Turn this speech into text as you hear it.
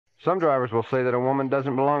Some drivers will say that a woman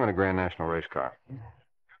doesn't belong in a Grand National race car.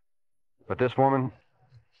 But this woman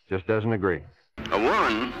just doesn't agree. A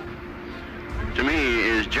woman, to me,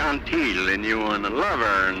 is genteel and you want to love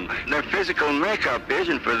her, and their physical makeup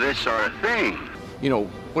isn't for this sort of thing. You know,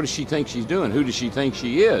 what does she think she's doing? Who does she think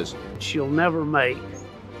she is? She'll never make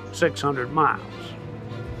 600 miles.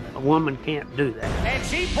 A woman can't do that. And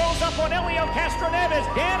she pulls up on Elio Castroneves.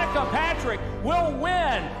 Danica Patrick will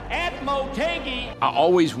win at Motegi. I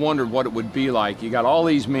always wondered what it would be like. You got all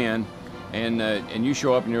these men, and you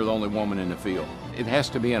show up and you're the only woman in the field. It has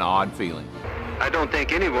to be an odd feeling. I don't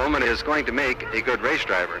think any woman is going to make a good race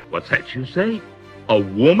driver. What's that you say? A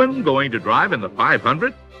woman going to drive in the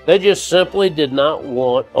 500? They just simply did not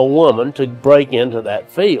want a woman to break into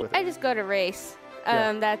that field. I just go to race.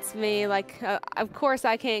 That's me. Like, of course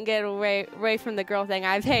I can't get away from the girl thing.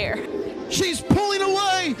 I have hair. She's pulling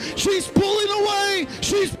away. She's pulling away.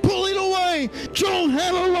 She's pulling away. Joan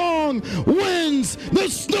Hannah Long wins the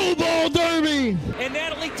Snowball Derby. And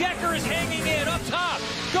Natalie Decker is hanging in up top,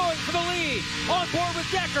 going for the lead. On board with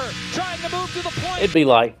Decker, trying to move to the point. It'd be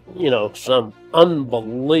like, you know, some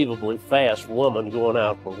unbelievably fast woman going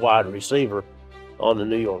out for wide receiver on the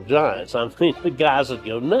New York Giants. I mean, the guys would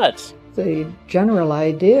go nuts. The general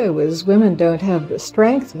idea was women don't have the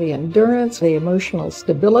strength, the endurance, the emotional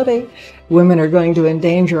stability. Women are going to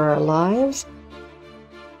endanger our lives.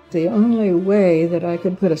 The only way that I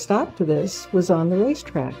could put a stop to this was on the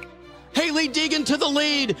racetrack. Hailie Deegan to the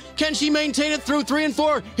lead. Can she maintain it through 3 and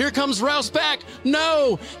 4? Here comes Rouse back.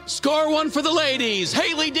 No. Score one for the ladies.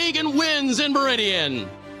 Hailie Deegan wins in Meridian.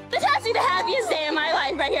 Fantastic to have you stay in my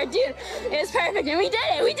life right here, dude. It was perfect, and we did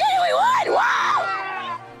it. We did it. We won. Wow!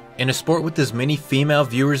 In a sport with as many female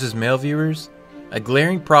viewers as male viewers, a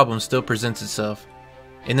glaring problem still presents itself.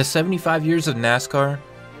 In the 75 years of NASCAR,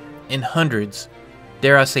 in hundreds,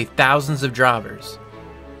 dare I say thousands of drivers,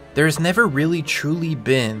 there has never really truly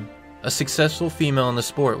been a successful female in the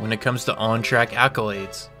sport when it comes to on-track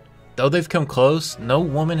accolades. Though they've come close, no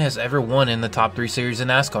woman has ever won in the top 3 series in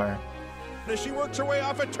NASCAR. As she works her way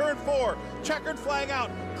off at turn 4, checkered flag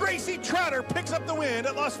out, Gracie Trotter picks up the win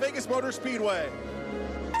at Las Vegas Motor Speedway.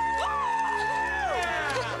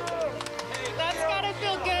 That's gotta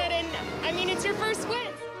feel good, and I mean, it's your first win.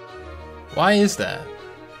 Why is that?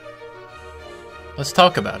 Let's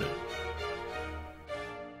talk about it.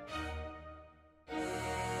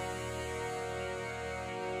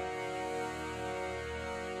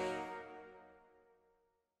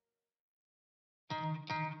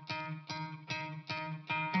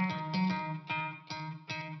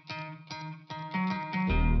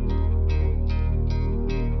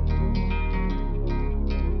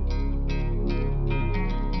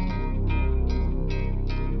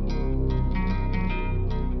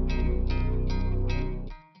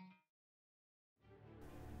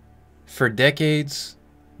 For decades,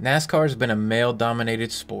 NASCAR has been a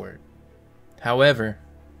male-dominated sport. However,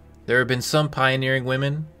 there have been some pioneering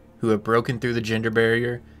women who have broken through the gender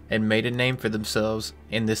barrier and made a name for themselves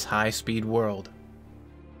in this high-speed world.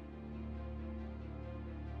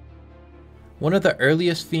 One of the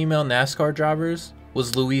earliest female NASCAR drivers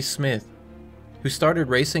was Louise Smith, who started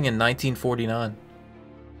racing in 1949.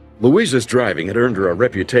 Louise's driving had earned her a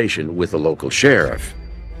reputation with the local sheriff,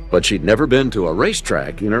 but she'd never been to a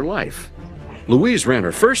racetrack in her life. Louise ran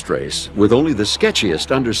her first race with only the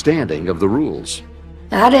sketchiest understanding of the rules.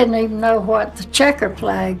 I didn't even know what the checker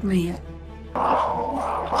flag meant.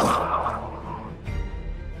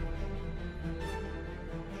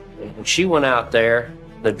 When she went out there,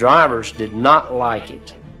 the drivers did not like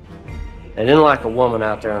it. They didn't like a woman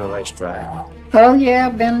out there on the racetrack. Oh yeah,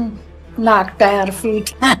 I've been knocked out a few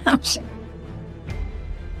times.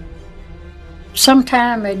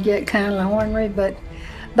 Sometimes it'd get kind of ornery, but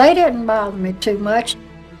they didn't bother me too much.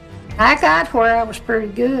 I got where I was pretty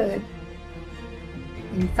good.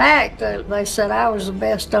 In fact, they said I was the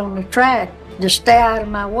best on the track. Just stay out of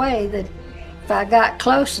my way, that if I got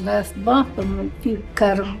close enough to bump them, if you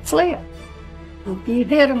cut them flip. If you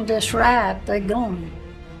hit them just right, they're gone.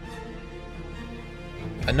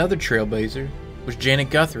 Another trailblazer was Janet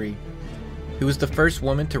Guthrie, who was the first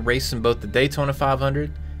woman to race in both the Daytona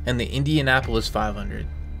 500 and the Indianapolis 500.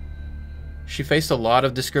 She faced a lot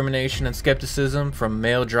of discrimination and skepticism from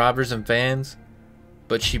male drivers and fans,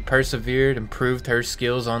 but she persevered and proved her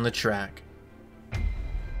skills on the track.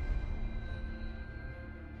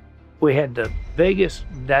 We had the biggest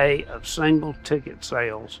day of single ticket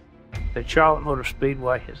sales that Charlotte Motor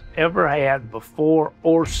Speedway has ever had before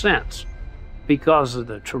or since, because of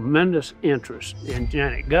the tremendous interest in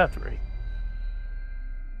Janet Guthrie.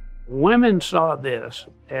 Women saw this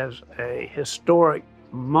as a historic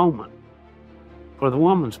moment for the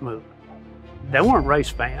women's movement. They weren't race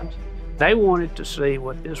fans. They wanted to see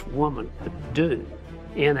what this woman could do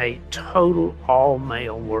in a total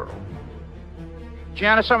all-male world.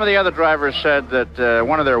 Gianna, some of the other drivers said that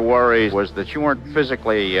one of their worries was that you weren't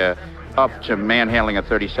physically up to manhandling a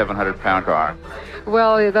 3,700-pound car.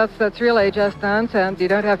 Well, that's really just nonsense. You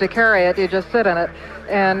don't have to carry it, you just sit in it.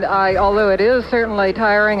 And although it is certainly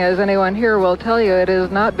tiring, as anyone here will tell you, it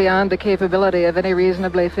is not beyond the capability of any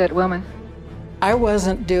reasonably fit woman. I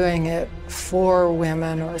wasn't doing it for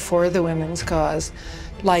women or for the women's cause.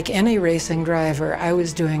 Like any racing driver, I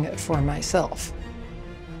was doing it for myself.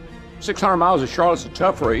 600 miles of Charlotte's a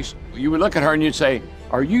tough race. You would look at her and you'd say,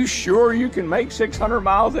 are you sure you can make 600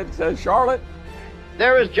 miles at Charlotte?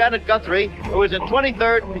 There is Janet Guthrie, who is in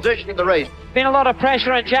 23rd position in the race. Been a lot of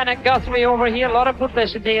pressure on Janet Guthrie over here, a lot of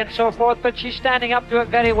publicity and so forth, but she's standing up to it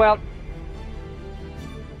very well.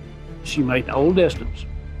 She made the old distance.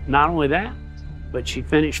 Not only that, but she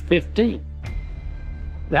finished 15th.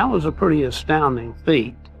 That was a pretty astounding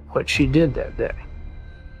feat, what she did that day.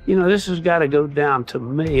 You know, this has got to go down to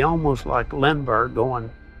me almost like Lindbergh going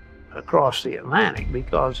across the Atlantic,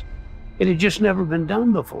 because it had just never been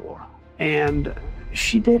done before. And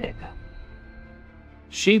she did it.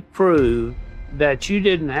 She proved that you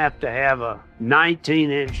didn't have to have a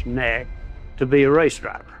 19-inch neck to be a race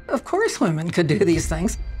driver. Of course women could do these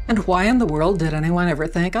things. And why in the world did anyone ever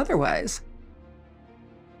think otherwise?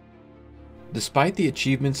 Despite the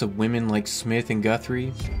achievements of women like Smith and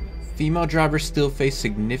Guthrie, female drivers still face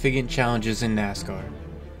significant challenges in NASCAR.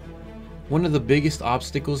 One of the biggest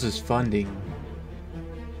obstacles is funding.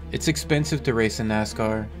 It's expensive to race in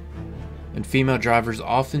NASCAR, and female drivers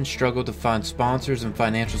often struggle to find sponsors and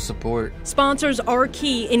financial support. Sponsors are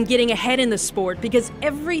key in getting ahead in the sport because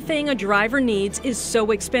everything a driver needs is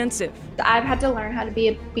so expensive. I've had to learn how to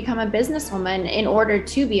become a businesswoman in order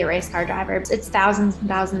to be a race car driver. It's thousands and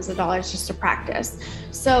thousands of dollars just to practice.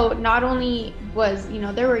 So not only was,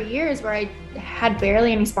 there were years where I had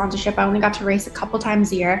barely any sponsorship. I only got to race a couple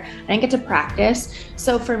times a year. I didn't get to practice.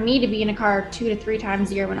 So for me to be in a car 2 to 3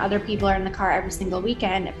 times a year when other people are in the car every single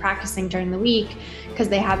weekend practicing during the week because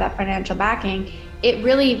they have that financial backing, it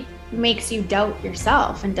really makes you doubt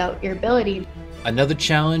yourself and doubt your ability. Another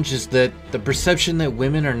challenge is that the perception that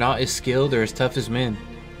women are not as skilled or as tough as men.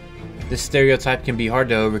 This stereotype can be hard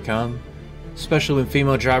to overcome, especially when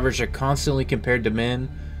female drivers are constantly compared to men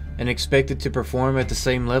and expected to perform at the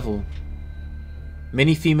same level.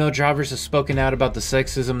 Many female drivers have spoken out about the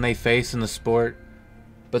sexism they face in the sport,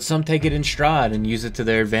 but some take it in stride and use it to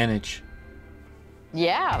their advantage.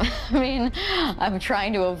 Yeah, I mean, I'm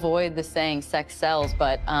trying to avoid the saying sex sells,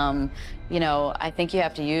 but, I think you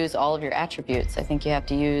have to use all of your attributes. I think you have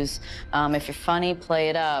to use, if you're funny, play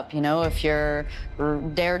it up. If you're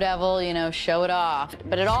daredevil, show it off.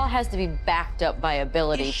 But it all has to be backed up by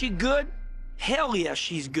ability. Is she good? Hell yeah,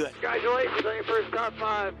 she's good. Congratulations on your first top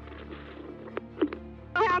 5.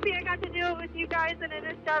 So happy I got to do it with you guys in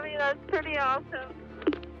NSW. That's pretty awesome.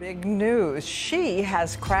 Big news. She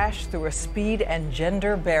has crashed through a speed and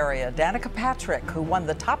gender barrier. Danica Patrick, who won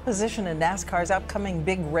the top position in NASCAR's upcoming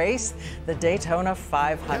big race, the Daytona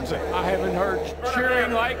 500. I haven't heard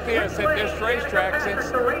cheering like this at this racetrack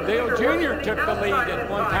since Dale Jr. took the lead at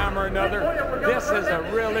one time or another. This is a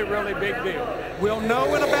really, really big deal. We'll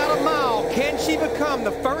know in about a mile, can she become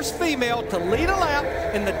the first female to lead a lap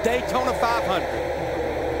in the Daytona 500?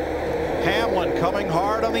 Hamlin coming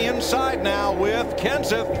hard on the inside now with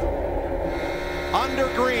Kenseth. Under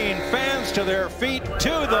green, fans to their feet, to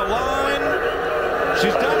the line.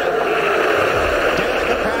 She's done it.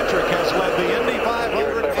 Danica Patrick has led the Indy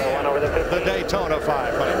 500 and the Daytona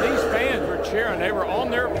 500. And these fans were cheering. They were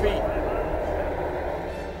on their feet.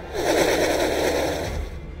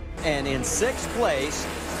 And in 6th place,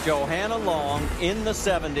 Johanna Long in the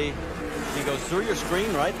 70. She goes through your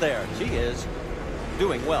screen right there. She is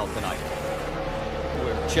doing well tonight.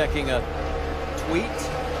 We're checking a tweet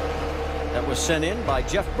that was sent in by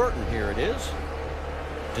Jeff Burton. Here it is.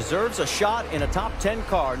 Deserves a shot in a top 10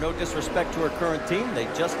 car. No disrespect to her current team. They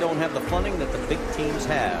just don't have the funding that the big teams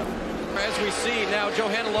have. As we see now,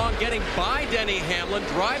 Johanna Long getting by Denny Hamlin,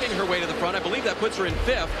 driving her way to the front. I believe that puts her in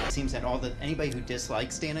 5th. It seems that anybody who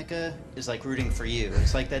dislikes Danica is like rooting for you.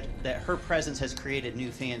 It's like that her presence has created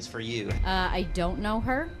new fans for you. I don't know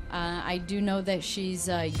her. I do know that she's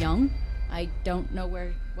young. I don't know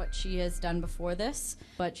what she has done before this,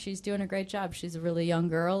 but she's doing a great job. She's a really young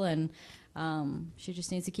girl, and she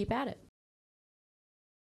just needs to keep at it.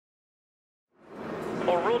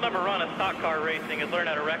 Well, rule number one of stock car racing is learn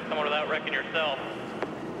how to wreck someone without wrecking yourself.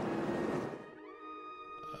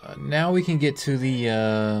 Now we can get to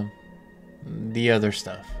the other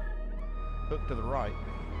stuff. hook to the right.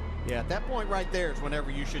 Yeah, at that point right there is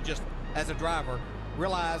whenever you should just, as a driver,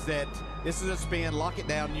 realize that this is a spin, lock it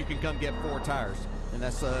down, and you can come get 4 tires. And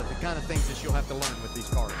that's the kind of things that you'll have to learn with these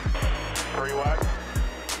cars. 3 wide.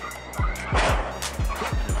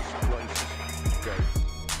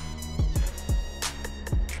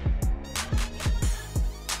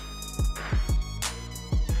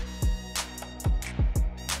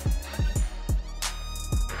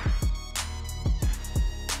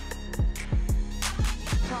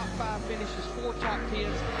 Top 5 finishes, 4 top 10s,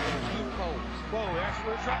 and 2 poles. Whoa, that's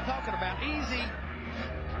what I'm talking about. Easy.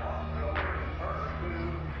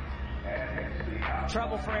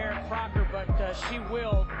 Trouble for Erin Crocker, but she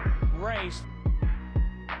will race.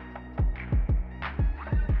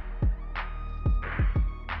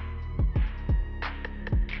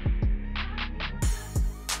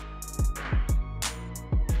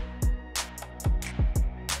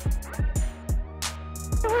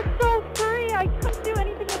 It was so free, I couldn't do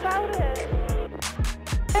anything about it.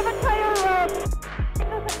 If a tire rub, it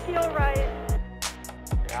doesn't feel right.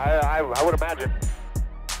 I would imagine.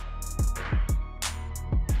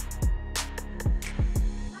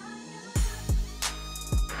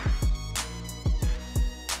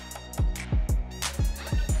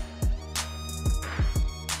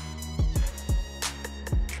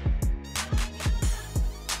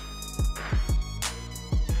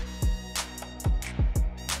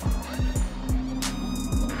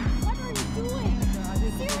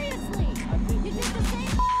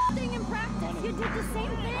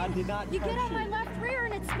 You get on my left rear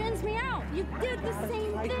and it spins me out. You did the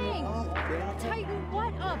same thing. Tighten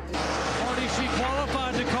what up? Marty, she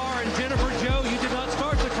qualified the car, and Jennifer Joe, you did not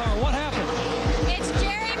start the car. What happened? It's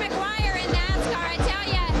Jerry McGuire in NASCAR. I tell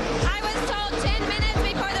you, I was told 10 minutes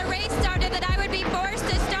before the race started that I would be forced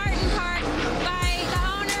to start in kart by the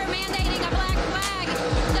owner mandating a black flag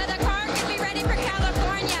so the car could be ready for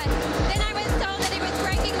California. Then I was told that he was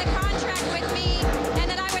breaking the contract with me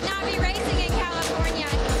and that I would not be racing in California.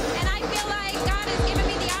 And I feel like God has given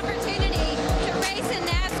me the opportunity to race in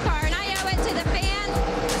NASCAR, and I owe it to the fans,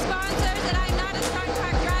 sponsors, that I'm not a stock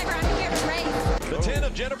car driver. I'm here to race. The 10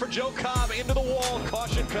 of Jennifer Joe Cobb into the wall.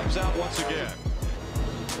 Caution comes out once again.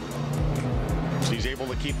 She's able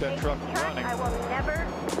to keep that truck running. I will never,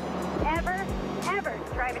 ever, ever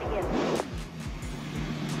drive it again.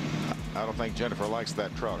 I don't think Jennifer likes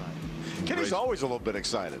that truck. Kenny's always a little bit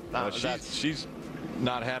excited. She's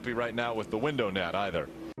not happy right now with the window net either.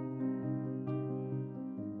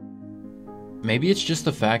 Maybe it's just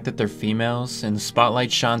the fact that they're females and the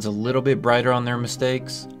spotlight shines a little bit brighter on their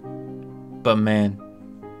mistakes. But man,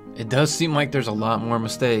 it does seem like there's a lot more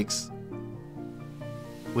mistakes.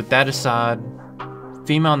 With that aside,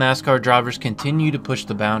 female NASCAR drivers continue to push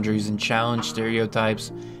the boundaries and challenge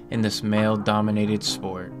stereotypes in this male-dominated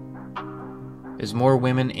sport. As more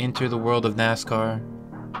women enter the world of NASCAR,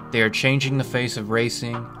 they are changing the face of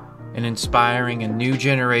racing and inspiring a new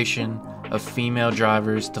generation of female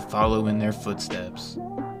drivers to follow in their footsteps.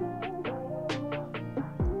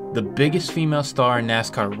 The biggest female star in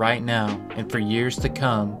NASCAR right now and for years to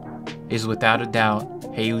come is without a doubt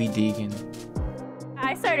Hailie Deegan.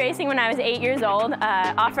 I started racing when I was 8 years old,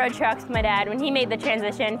 off-road trucks with my dad when he made the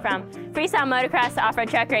transition from freestyle motocross to off-road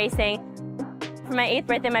truck racing. For my 8th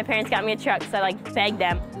birthday, my parents got me a truck, so I begged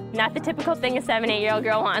them. Not the typical thing a 7, 8-year-old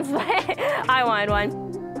girl wants, but I wanted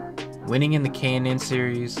one. Winning in the K&N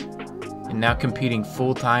Series and now competing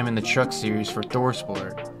full-time in the Truck Series for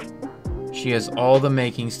ThorSport, she has all the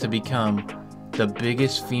makings to become the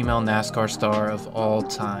biggest female NASCAR star of all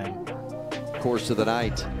time. Course of the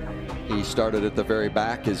night. He started at the very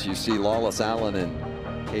back as you see Lawless Allen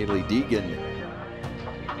and Hailie Deegan.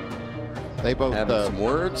 They both some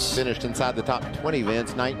words. Finished inside the top 20,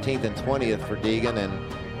 Vince. 19th and 20th for Deegan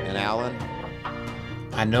and Allen.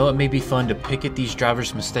 I know it may be fun to pick at these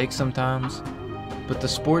drivers' mistakes sometimes, but the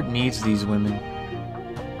sport needs these women.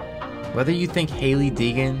 Whether you think Hailie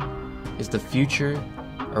Deegan is the future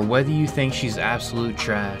or whether you think she's absolute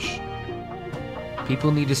trash,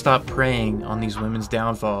 people need to stop preying on these women's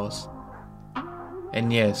downfalls.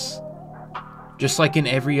 And yes, just like in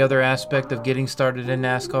every other aspect of getting started in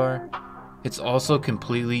NASCAR, it's also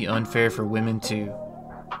completely unfair for women too.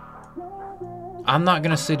 I'm not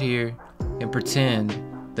gonna sit here and pretend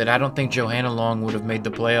that I don't think Johanna Long would have made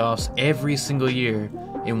the playoffs every single year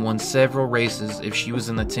and won several races if she was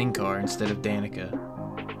in the 10 car instead of Danica.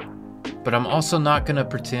 But I'm also not gonna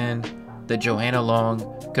pretend that Johanna Long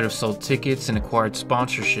could have sold tickets and acquired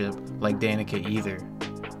sponsorship like Danica either.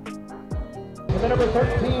 The number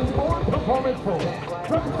 13 Ford Performance Pro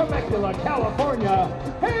from Temecula, California,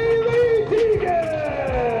 Hailie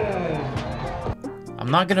Deegan! I'm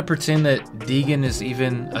not going to pretend that Deegan is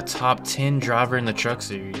even a top 10 driver in the Truck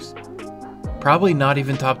Series. Probably not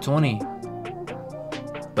even top 20.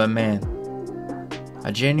 But man, I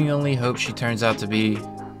genuinely hope she turns out to be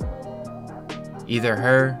either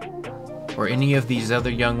her or any of these other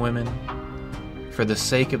young women, for the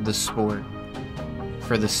sake of the sport,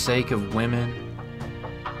 for the sake of women,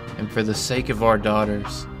 and for the sake of our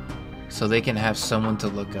daughters, so they can have someone to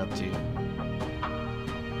look up to.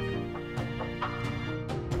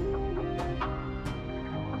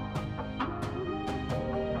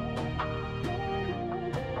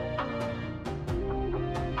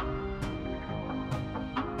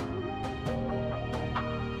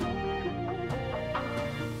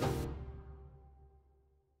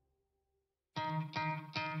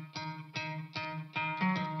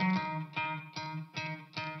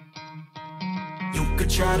 You could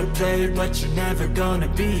try to play, but you're never gonna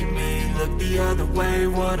beat me. Look the other way,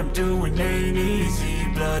 what I'm doing ain't easy.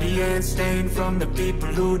 Bloody hands stained from the people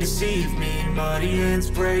who deceive me. Muddy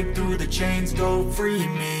hands break through the chains, go free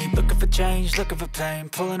me. Looking for change, looking for pain,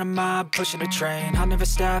 pulling a mob, pushing a train. I'll never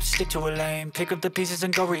stop, stick to a lane, pick up the pieces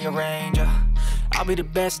and go rearrange. I'll be the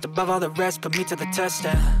best above all the rest, put me to the test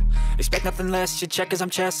and expect nothing less. You check as I'm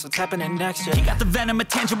chess, what's happening next? Yeah. He got the venom, a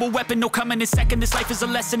tangible weapon, no coming in second. This life is a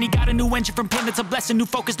lesson. He got a new engine from pain, that's a blessing. New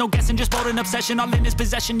focus, no guessing, just bold and obsession. All in his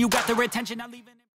possession, you got their attention. Not leaving.